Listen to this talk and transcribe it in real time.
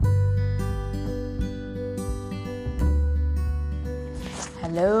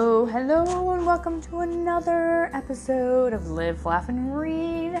Hello, and welcome to another episode of Live, Laugh, and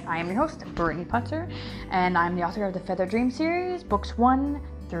Read. I am your host, Brittany Putzer, and I'm the author of the Feather Dream series. Books 1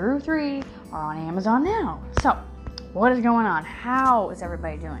 through 3 are on Amazon now. So, what is going on? How is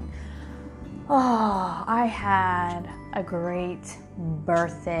everybody doing? Oh, I had a great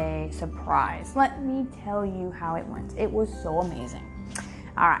birthday surprise. Let me tell you how it went. It was so amazing.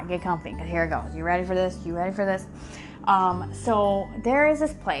 All right, get comfy, because here it goes. You ready for this? So there is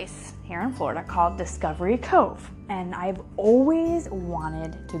this place here in Florida called Discovery Cove, and I've always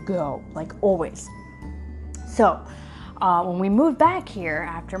wanted to go, like always. So when we moved back here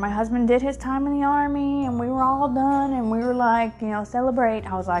after my husband did his time in the Army and we were all done and we were like, celebrate,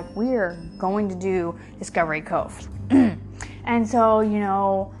 I was like, we're going to do Discovery Cove. And so,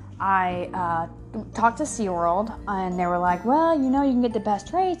 I talked to SeaWorld, and they were like, well, you can get the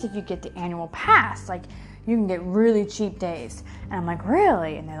best rates if you get the annual pass. Like, you can get really cheap days. And I'm like,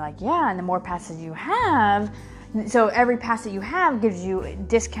 really? And they're like, yeah, and the more passes you have, so every pass that you have gives you a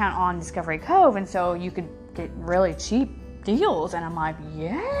discount on Discovery Cove, and so you could get really cheap deals. And I'm like,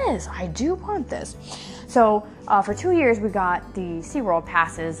 yes, I do want this. So for 2 years, we got the SeaWorld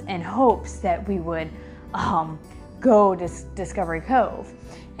passes in hopes that we would go to Discovery Cove.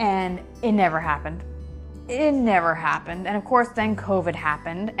 And it never happened. And of course, then COVID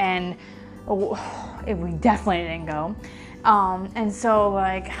happened, and we definitely didn't go. And so,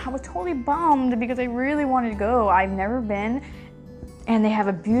 I was totally bummed because I really wanted to go. I've never been. And they have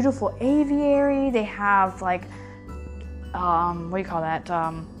a beautiful aviary. They have, what do you call that?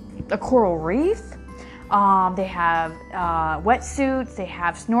 A coral reef. They have wetsuits. They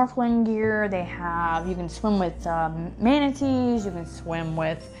have snorkeling gear. You can swim with manatees. You can swim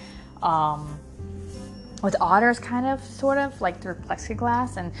with otters, sort of, like through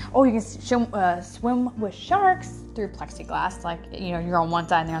plexiglass. And you can swim with sharks through plexiglass. You're on one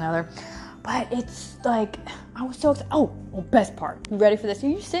side and they're on the other. But it's I was so excited. Best part. You ready for this? Are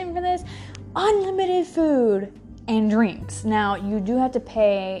you sitting for this? Unlimited food and drinks. Now, you do have to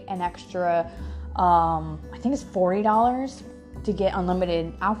pay an extra, I think it's $40 to get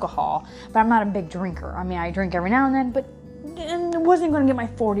unlimited alcohol. But I'm not a big drinker. I mean, I drink every now and then, but it wasn't going to get my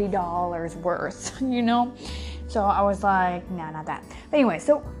 $40 worth, So I was like, nah, not that. But anyway,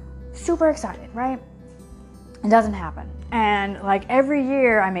 so super excited, right? It doesn't happen. And every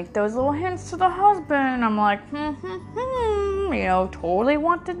year I make those little hints to the husband. I'm like, totally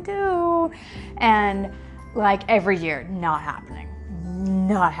want to do. And every year, not happening.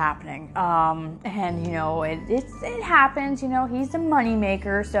 And it happens, he's the money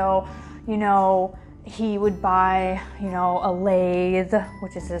maker. So, he would buy, a lathe,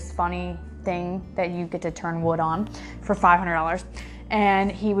 which is this funny thing that you get to turn wood on, for $500.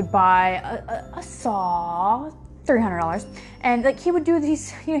 And he would buy a saw, $300. And he would do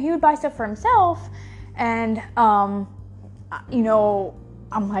these, he would buy stuff for himself. And,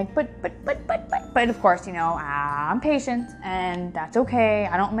 I'm like, but of course, I'm patient, and that's okay.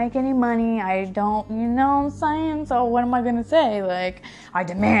 I don't make any money. I don't, what I'm saying? So what am I going to say? I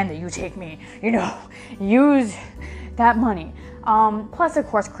demand that you take me, use that money. Plus, of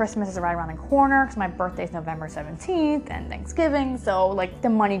course, Christmas is right around the corner because my birthday is November 17th and Thanksgiving. So, the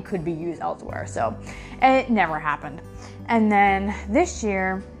money could be used elsewhere. So it never happened. And then this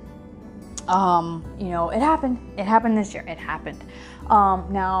year, it happened. It happened this year. It happened.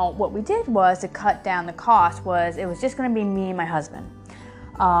 Now, what we did was to cut down the cost it was just going to be me and my husband.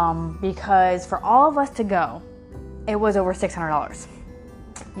 Because for all of us to go, it was over $600.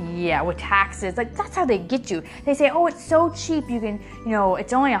 Yeah, with taxes. That's how they get you. They say, it's so cheap. You can,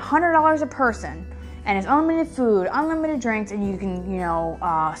 it's only $100 a person. And it's unlimited food, unlimited drinks, and you can,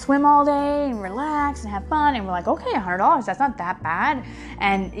 swim all day and relax and have fun. And we're like, okay, $100, that's not that bad.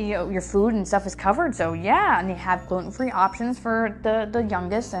 And, your food and stuff is covered. So, yeah, and they have gluten-free options for the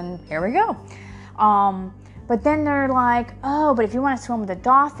youngest, and here we go. But then they're like, but if you want to swim with a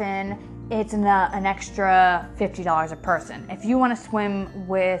dolphin, it's an extra $50 a person. If you want to swim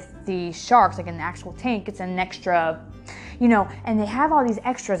with the sharks, in the actual tank, it's an extra, and they have all these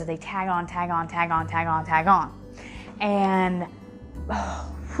extras that they tag on. And,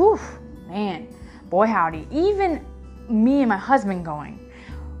 man, boy howdy, even me and my husband going,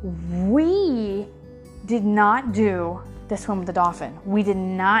 we did not do the swim with the dolphin. We did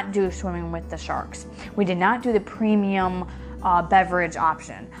not do swimming with the sharks. We did not do the premium beverage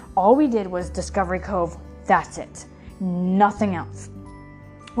option. All we did was Discovery Cove. That's it. Nothing else.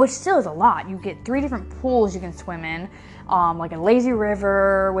 Which still is a lot. You get 3 different pools you can swim in, like a lazy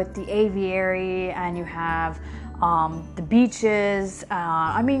river with the aviary, and you have the beaches.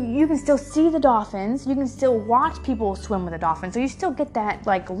 I mean, you can still see the dolphins. You can still watch people swim with the dolphins. So you still get that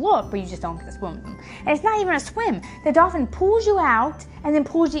like look, but you just don't get to swim with them. And it's not even a swim. The dolphin pulls you out and then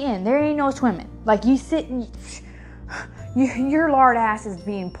pulls you in. There ain't no swimming. Like you sit and your lard ass is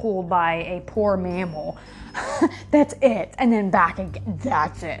being pulled by a poor mammal. That's it. And then back again.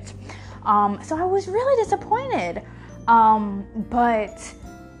 That's it. So I was really disappointed. But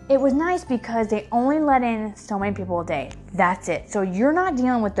it was nice because they only let in so many people a day. That's it. So you're not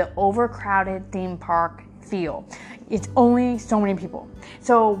dealing with the overcrowded theme park feel. It's only so many people.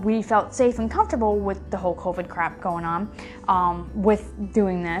 So we felt safe and comfortable with the whole COVID crap going on with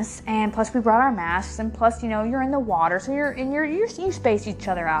doing this. And plus we brought our masks, and plus, you know, you're in the water, so you space each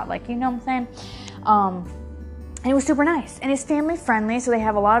other out, like, you know what I'm saying? And it was super nice. And it's family friendly, so they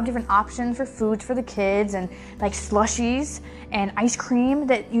have a lot of different options for foods for the kids, and like slushies and ice cream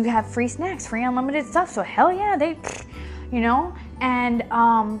that you have free snacks, free unlimited stuff. So hell yeah, they, you know, and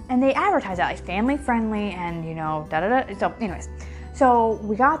they advertise that like family friendly and, you know, da-da-da. So anyways, so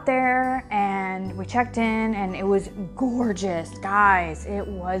we got there and we checked in, and it was gorgeous, guys. It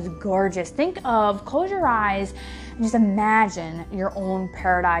was gorgeous. Close your eyes and just imagine your own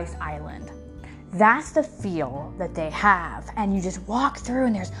paradise island. That's the feel that they have. And you just walk through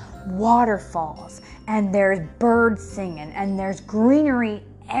and there's waterfalls and there's birds singing and there's greenery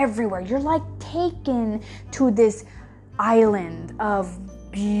everywhere. You're like taken to this island of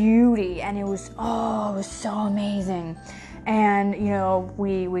beauty, and it was so amazing. And, you know,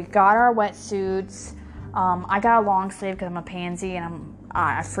 we got our wetsuits. I got a long sleeve because I'm a pansy and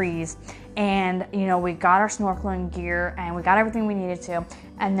I freeze. And, you know, we got our snorkeling gear and we got everything we needed to.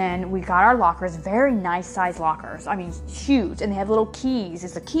 And then we got our lockers, very nice size lockers. I mean, huge. And they have little keys.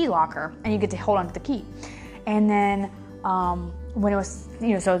 It's a key locker, and you get to hold on to the key. And then when it was, you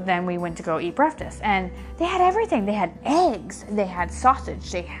know, so then we went to go eat breakfast. And they had everything. They had eggs. They had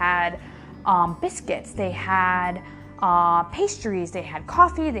sausage. They had biscuits. They had pastries. They had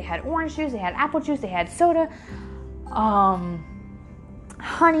coffee. They had orange juice. They had apple juice. They had soda.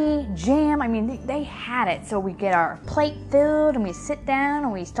 Honey, jam. I mean, they had it. So we get our plate filled and we sit down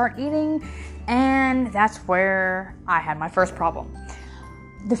and we start eating, and that's where I had my first problem.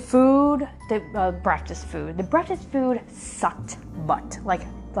 The food, the breakfast food sucked butt. Like,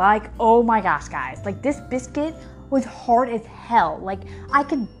 oh my gosh, guys. Like, this biscuit was hard as hell. Like, I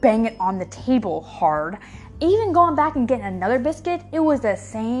could bang it on the table hard. Even going back and getting another biscuit, it was the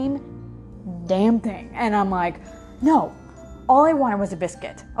same damn thing. And I'm like, no. All I wanted was a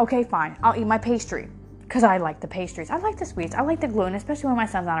biscuit. Okay, fine. I'll eat my pastry because I like the pastries. I like the sweets. I like the gluten, especially when my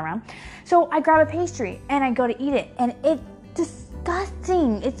son's not around. So I grab a pastry and I go to eat it, and it's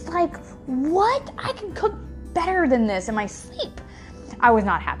disgusting. It's like, what? I can cook better than this in my sleep. I was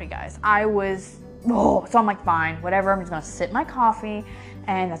not happy, guys. So I'm like, fine, whatever. I'm just going to sip my coffee,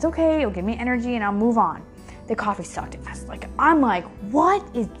 and that's okay. It'll give me energy, and I'll move on. The coffee sucked. I'm like, what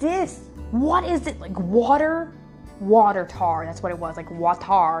is this? What is it? Like water tar, that's what it was, like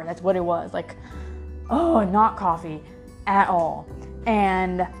water, that's what it was, like, not coffee at all.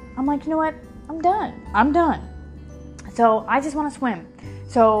 And I'm like, you know what, I'm done. So I just want to swim.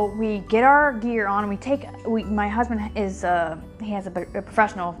 So we get our gear on, and my husband is, he has a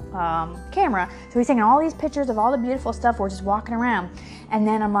professional camera, so he's taking all these pictures of all the beautiful stuff. We're just walking around, and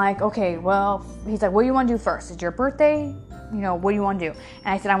then I'm like, okay, well, he's like, what do you want to do first? It's your birthday, you know, what do you want to do? And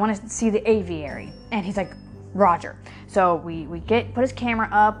I said, I want to see the aviary. And he's like, Roger. So we put his camera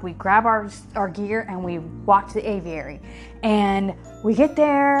up, we grab our gear, and we walk to the aviary. And we get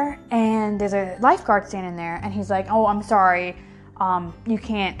there, and there's a lifeguard standing there, and he's like, oh, I'm sorry, you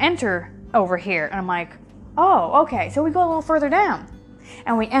can't enter over here. And I'm like, oh, okay. So we go a little further down,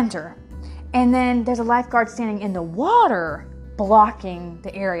 and we enter. And then there's a lifeguard standing in the water, blocking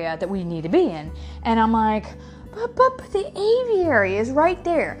the area that we need to be in. And I'm like, but the aviary is right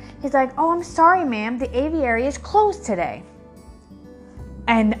there. He's like, oh, I'm sorry, ma'am. The aviary is closed today.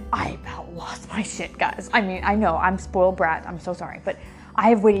 And I about lost my shit, guys. I mean, I know, I'm spoiled brat. I'm so sorry. But I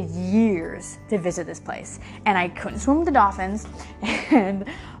have waited years to visit this place. And I couldn't swim with the dolphins. And,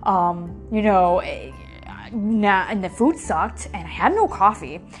 you know, and the food sucked. And I had no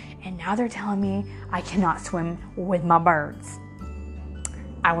coffee. And now they're telling me I cannot swim with my birds.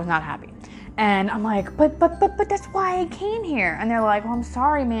 I was not happy. And I'm like, but that's why I came here. And they're like, well, I'm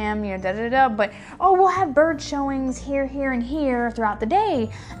sorry, ma'am, you know, but, we'll have bird showings here, and here throughout the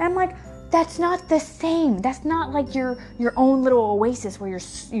day. And I'm like, that's not the same. That's not like your own little oasis where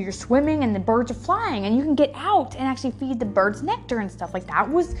you're swimming and the birds are flying and you can get out and actually feed the birds nectar and stuff. Like, that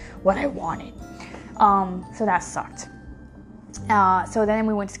was what I wanted. So that sucked. So then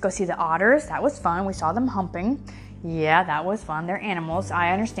we went to go see the otters. That was fun. We saw them humping. Yeah, that was fun. They're animals.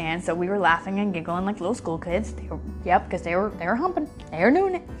 I understand. So we were laughing and giggling like little school kids. Because they were humping. They were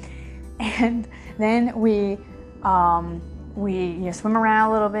doing it. And then we swim around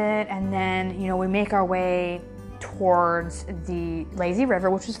a little bit, and then we make our way towards the lazy river,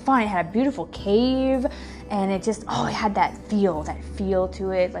 which was fun. It had a beautiful cave, and it just it had that feel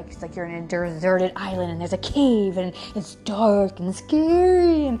to it, like it's like you're in a deserted island and there's a cave and it's dark and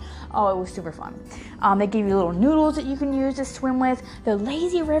scary, and it was super fun. They gave you little noodles that you can use to swim with. The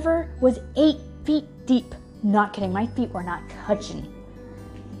lazy river was 8 feet deep. Not kidding, my feet were not touching.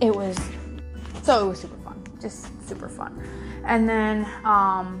 It was super fun, just super fun. And then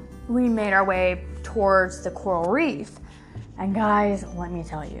we made our way towards the coral reef. And guys, let me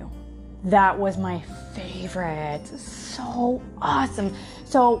tell you, that was my favorite. So awesome.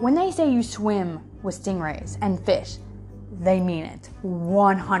 So when they say you swim with stingrays and fish, they mean it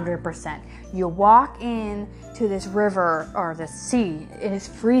 100%. You walk in to this river or the sea, it is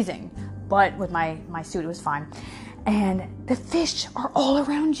freezing, but with my suit it was fine. And the fish are all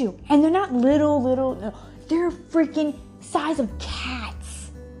around you. And they're not little, no, they're freaking size of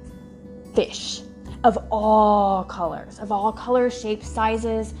cats. Fish of all colors, shapes,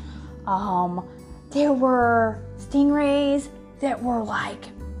 sizes. There were stingrays that were like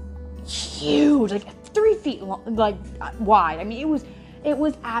huge, like 3 feet long, like wide. I mean, it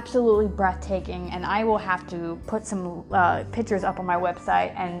was absolutely breathtaking, and I will have to put some pictures up on my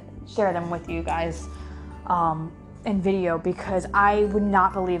website and share them with you guys in video, because I would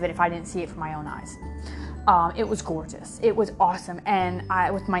not believe it if I didn't see it with my own eyes. It was gorgeous. It was awesome. And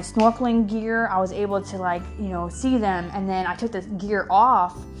with my snorkeling gear, I was able to see them. And then I took the gear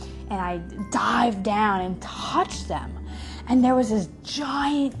off and I dived down and touched them. And there was this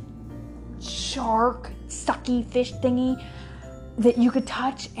giant shark, sucky fish thingy that you could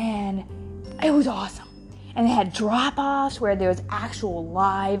touch, and it was awesome. And they had drop-offs where there was actual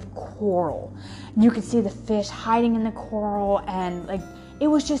live coral. You could see the fish hiding in the coral, and it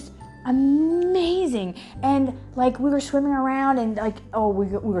was just amazing. And we were swimming around, and we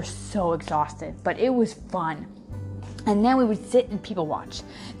were so exhausted, but it was fun. And then we would sit and people watch.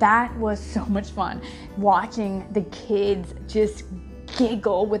 That was so much fun, watching the kids just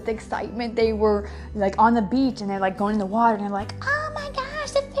giggle with excitement. They were on the beach, and they're going in the water, and they're like, oh my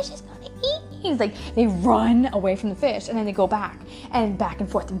gosh, the fish is gonna eat me. It's they run away from the fish, and then they go back and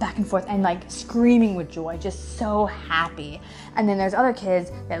forth and screaming with joy, just so happy. And then there's other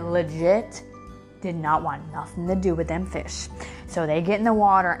kids that legit did not want nothing to do with them fish. So they get in the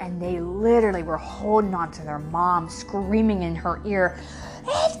water, and they literally were holding on to their mom, screaming in her ear,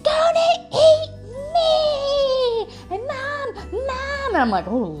 it's gonna eat me! And mom! And I'm like,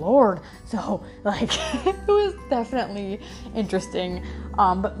 oh Lord. So it was definitely interesting.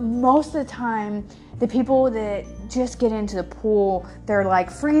 But most of the time, the people that just get into the pool, they're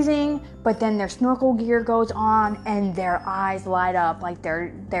freezing, but then their snorkel gear goes on and their eyes light up like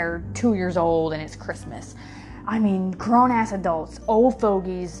they're 2 years old and it's Christmas. I mean, grown-ass adults, old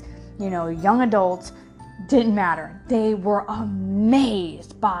fogies, young adults, didn't matter. They were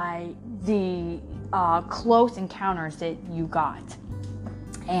amazed by the close encounters that you got.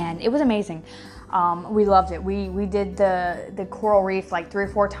 And it was amazing. We loved it. We did the coral reef 3 or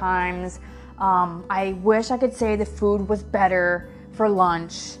 4 times. I wish I could say the food was better for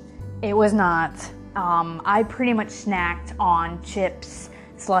lunch. It was not. I pretty much snacked on chips,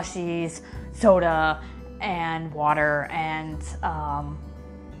 slushies, soda, and water, and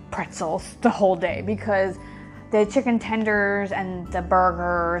pretzels the whole day, because the chicken tenders and the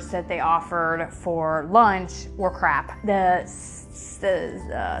burgers that they offered for lunch were crap. The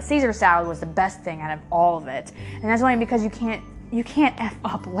Caesar salad was the best thing out of all of it, and that's only because you can't F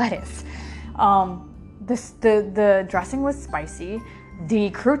up lettuce. The dressing was spicy. The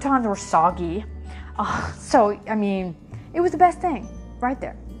croutons were soggy. So I mean, it was the best thing right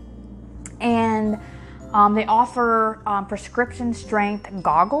there. And they offer prescription strength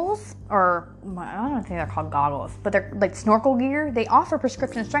goggles, or I don't think they're called goggles, but they're snorkel gear. They offer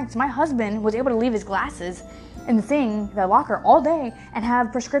prescription strength. So my husband was able to leave his glasses in the locker all day and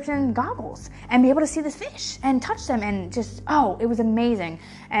have prescription goggles and be able to see the fish and touch them, and just, it was amazing.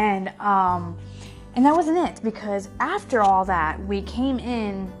 And that wasn't it, because after all that, we came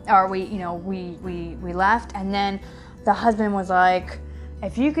in, or we left, and then the husband was like,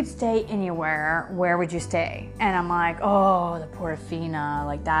 if you could stay anywhere, where would you stay? And I'm like, the Portofino,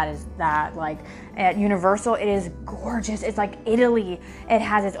 at Universal, it is gorgeous. It's like Italy. It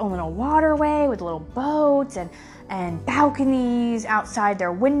has its own little waterway with little boats and balconies outside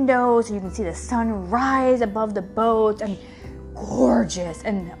their windows, so you can see the sun rise above the boats. And gorgeous,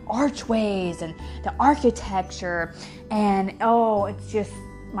 and the archways and the architecture, and it's just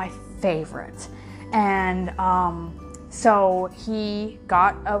my favorite. And so he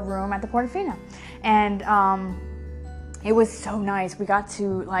got a room at the Portofino, and it was so nice. We got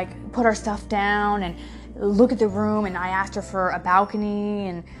to like put our stuff down and look at the room, and I asked her for a balcony,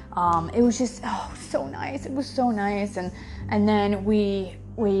 and it was just so nice. It was so nice. And then we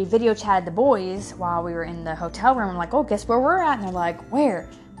video chatted the boys while we were in the hotel room. I'm like, oh, guess where we're at? And they're like, where?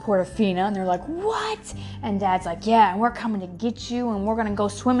 Portofino. And they're like, what? And Dad's like, yeah, and we're coming to get you, and we're gonna go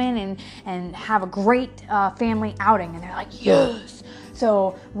swimming and have a great family outing. And they're like, yes.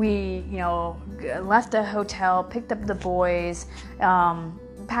 So we left the hotel, picked up the boys,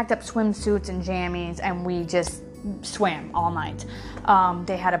 packed up swimsuits and jammies, and we just swam all night.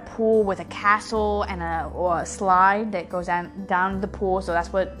 They had a pool with a castle and a slide that goes down the pool, so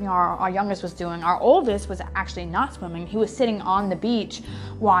that's what our youngest was doing. Our oldest was actually not swimming. He was sitting on the beach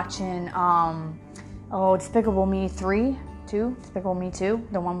watching Despicable Me 2,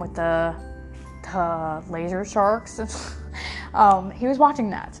 the one with the laser sharks. He was watching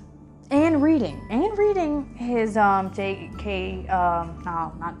that and reading his not JK.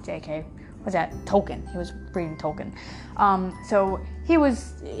 Was that Tolkien? He was reading Tolkien. So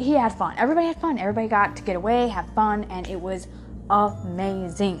he had fun. Everybody had fun. Everybody got to get away, have fun, and it was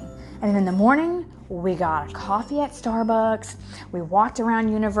amazing. And then in the morning, we got a coffee at Starbucks. We walked around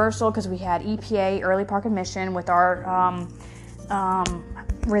Universal because we had EPA early park admission with our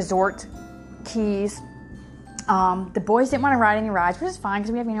resort keys. The boys didn't want to ride any rides, which is fine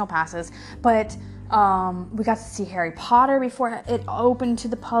because we have annual passes, but we got to see Harry Potter before it opened to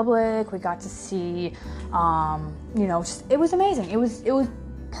the public. We got to see, it was amazing. It was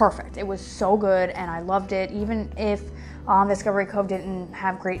perfect. It was so good, and I loved it. Even if Discovery Cove didn't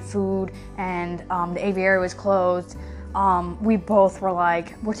have great food and the aviary was closed, we both were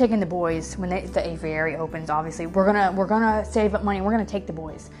like, we're taking the boys when the aviary opens. Obviously, we're gonna save up money. We're gonna take the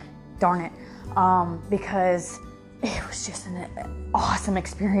boys. Darn it, because it was just an awesome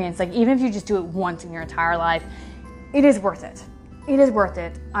experience. Like, even if you just do it once in your entire life, it is worth it. It is worth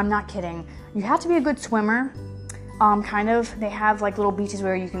it. I'm not kidding. You have to be a good swimmer. They have like little beaches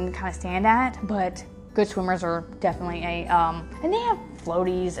where you can kind of stand at, but good swimmers are definitely and they have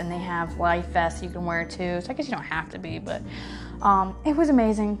floaties and they have life vests you can wear too. So I guess you don't have to be, but it was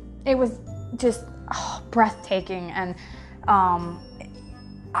amazing. It was just breathtaking, and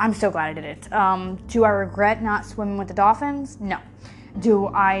I'm so glad I did it. Do I regret not swimming with the dolphins? No. Do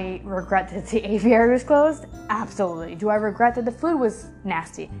I regret that the aviary was closed? Absolutely. Do I regret that the food was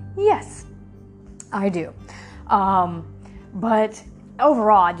nasty? Yes, I do. But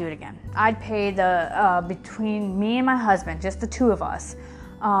overall, I'd do it again. I'd pay between me and my husband, just the two of us,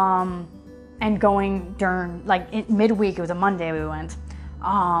 and going during, midweek, it was a Monday we went,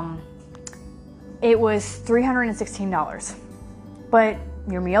 it was $316. But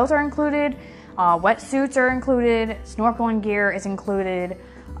your meals are included, wetsuits are included, snorkeling gear is included. It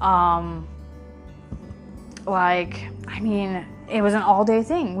was an all-day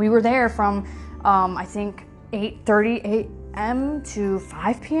thing. We were there from, I think, 8:30 a.m. to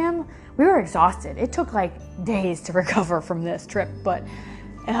 5 p.m. We were exhausted. It took days to recover from this trip, but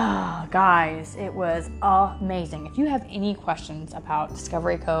guys, it was amazing. If you have any questions about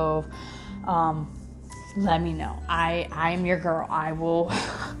Discovery Cove, let me know. I'm your girl.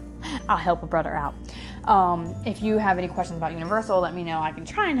 I'll help a brother out. If you have any questions about Universal, let me know. I can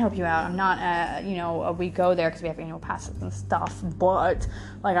try and help you out. I'm not, we go there because we have annual passes and stuff, but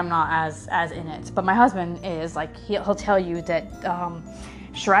I'm not as in it. But my husband is he'll tell you that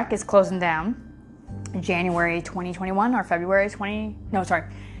Shrek is closing down January 2021 or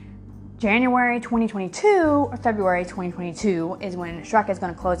January 2022 or February 2022 is when Shrek is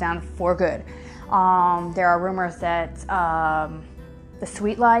going to close down for good. There are rumors that the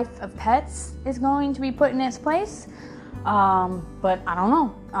Sweet Life of Pets is going to be put in its place, but I don't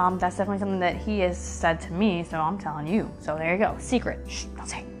know. That's definitely something that he has said to me, so I'm telling you. So there you go. Secret. Shh, don't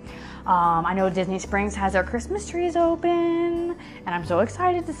say. I know Disney Springs has their Christmas trees open, and I'm so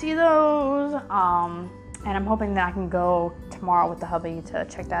excited to see those. And I'm hoping that I can go tomorrow with the hubby to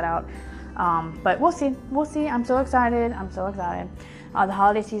check that out. But we'll see. I'm so excited. The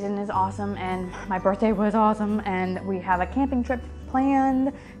holiday season is awesome, and my birthday was awesome, and we have a camping trip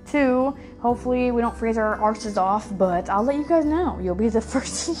planned too. Hopefully we don't freeze our arses off, but I'll let you guys know. You'll be the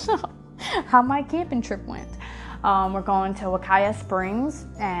first to know how my camping trip went. We're going to Wakaya Springs,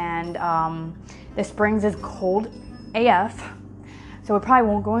 and the springs is cold AF, so we probably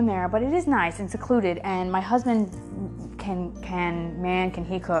won't go in there, but it is nice and secluded, and my husband can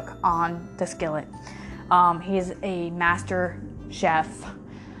he cook on the skillet. He's a master chef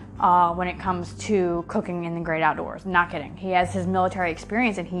when it comes to cooking in the great outdoors. Not kidding. He has his military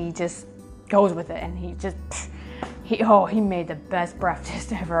experience and he just goes with it. And he made the best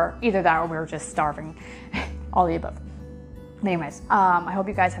breakfast ever. Either that or we were just starving. All the above. Anyways, I hope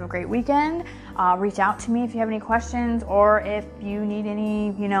you guys have a great weekend. Reach out to me if you have any questions or if you need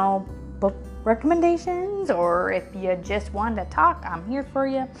any, book recommendations, or if you just want to talk, I'm here for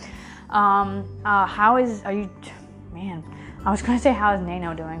you. I was going to say how is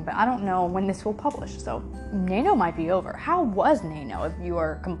Nano doing, but I don't know when this will publish, so Nano might be over. How was Nano if you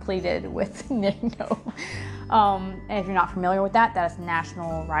are completed with Nano? And if you're not familiar with that, that is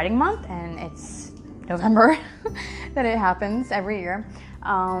National Writing Month, and it's November that it happens every year.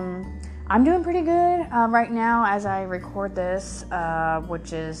 I'm doing pretty good right now as I record this,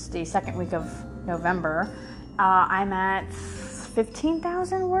 which is the second week of November. I'm at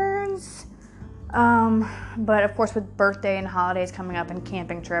 15,000 words. But of course, with birthday and holidays coming up and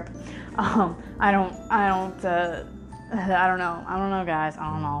camping trip, I don't know, guys.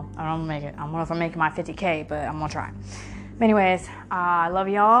 I don't make it. I don't know if I'm making my 50K, but I'm gonna try. But anyways, I love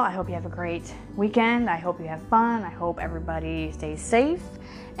y'all. I hope you have a great weekend. I hope you have fun. I hope everybody stays safe.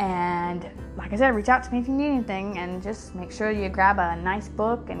 And like I said, reach out to me if you need anything, and just make sure you grab a nice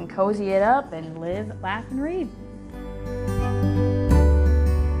book and cozy it up and live, laugh, and read.